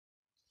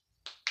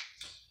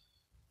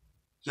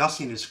Y'all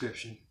seen the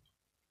description.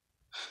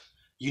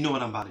 You know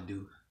what I'm about to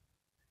do.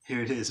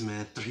 Here it is,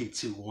 man. 3,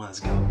 2, 1, let's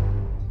go.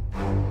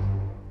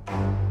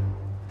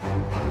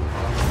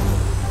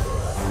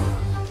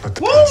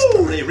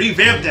 Woo! They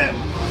revamped that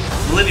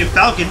Millennium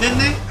Falcon, didn't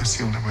they? That's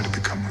the only way to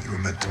become what you were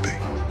meant to be.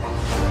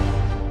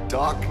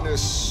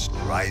 Darkness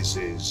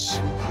rises.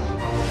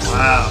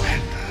 Wow.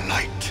 And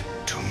light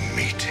to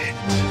meet it.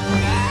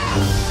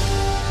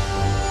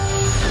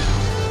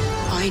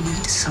 I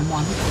need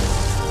someone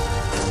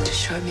to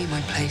show me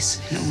my place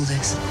in all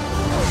this.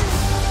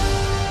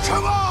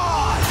 Come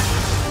on!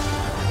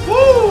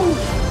 Woo!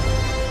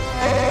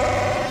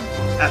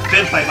 That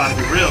fin fight about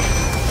to be real.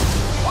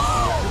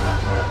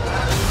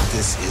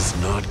 This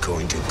is not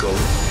going to go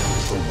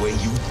the way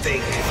you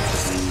think.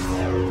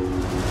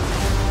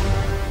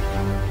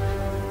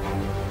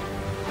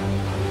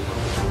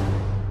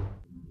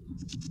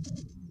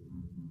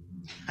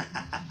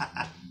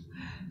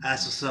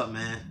 That's what's up,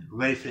 man.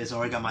 Ready for this.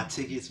 Already got my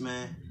tickets,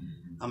 man.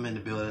 I'm in the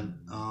building.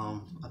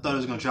 I thought it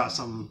was gonna drop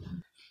something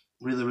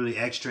really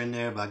extra in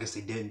there, but I guess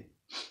they didn't.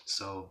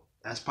 So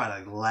that's probably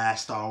like the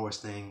last Star Wars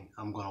thing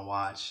I'm gonna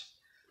watch.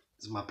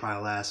 This is my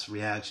probably last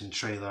reaction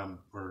trailer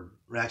or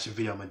reaction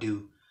video I'm gonna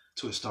do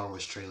to a Star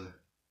Wars trailer.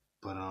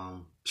 But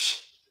I'm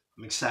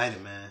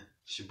excited, man.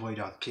 It's your boy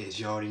Darth Kaedus.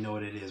 You already know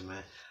what it is,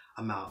 man.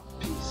 I'm out.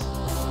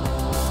 Peace.